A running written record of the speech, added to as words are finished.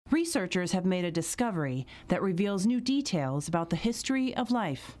Researchers have made a discovery that reveals new details about the history of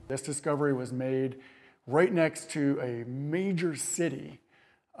life. This discovery was made right next to a major city.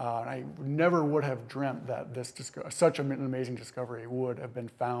 I never would have dreamt that such an amazing discovery would have been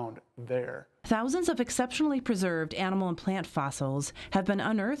found there. Thousands of exceptionally preserved animal and plant fossils have been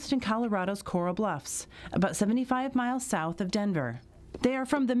unearthed in Colorado's Coral Bluffs, about 75 miles south of Denver. They are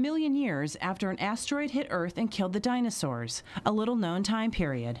from the million years after an asteroid hit Earth and killed the dinosaurs, a little-known time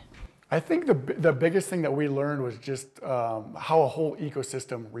period. I think the biggest thing that we learned was just how a whole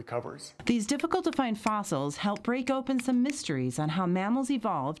ecosystem recovers. These difficult-to-find fossils help break open some mysteries on how mammals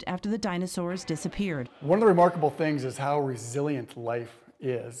evolved after the dinosaurs disappeared. One of the remarkable things is how resilient life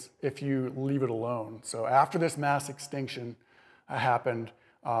is if you leave it alone. So after this mass extinction happened,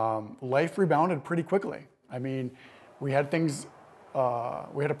 life rebounded pretty quickly. I mean, we had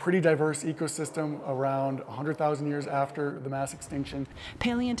a pretty diverse ecosystem around 100,000 years after the mass extinction.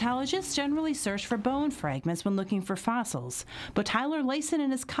 Paleontologists generally search for bone fragments when looking for fossils, but Tyler Layson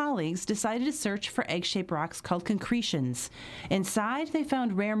and his colleagues decided to search for egg-shaped rocks called concretions. Inside, they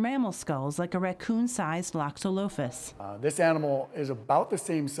found rare mammal skulls like a raccoon-sized Loxolophus. This animal is about the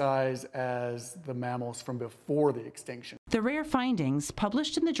same size as the mammals from before the extinction. The rare findings,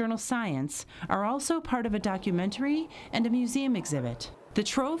 published in the journal Science, are also part of a documentary and a museum exhibit. The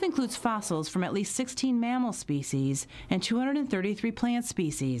trove includes fossils from at least 16 mammal species and 233 plant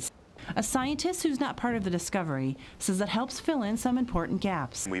species. A scientist who's not part of the discovery says it helps fill in some important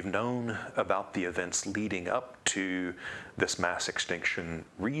gaps. We've known about the events leading up to this mass extinction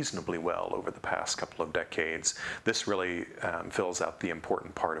reasonably well over the past couple of decades. This really fills out the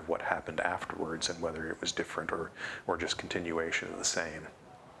important part of what happened afterwards and whether it was different or just continuation of the same.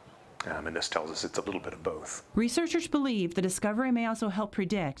 And this tells us it's a little bit of both. Researchers believe the discovery may also help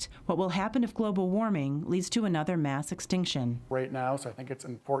predict what will happen if global warming leads to another mass extinction. Right now, so I think it's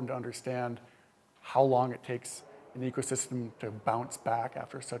important to understand how long it takes an ecosystem to bounce back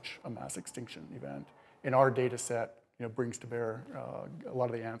after such a mass extinction event. And our data set brings to bear a lot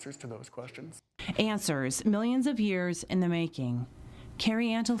of the answers to those questions. Answers millions of years in the making. Carrie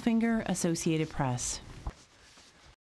Antelfinger, Associated Press.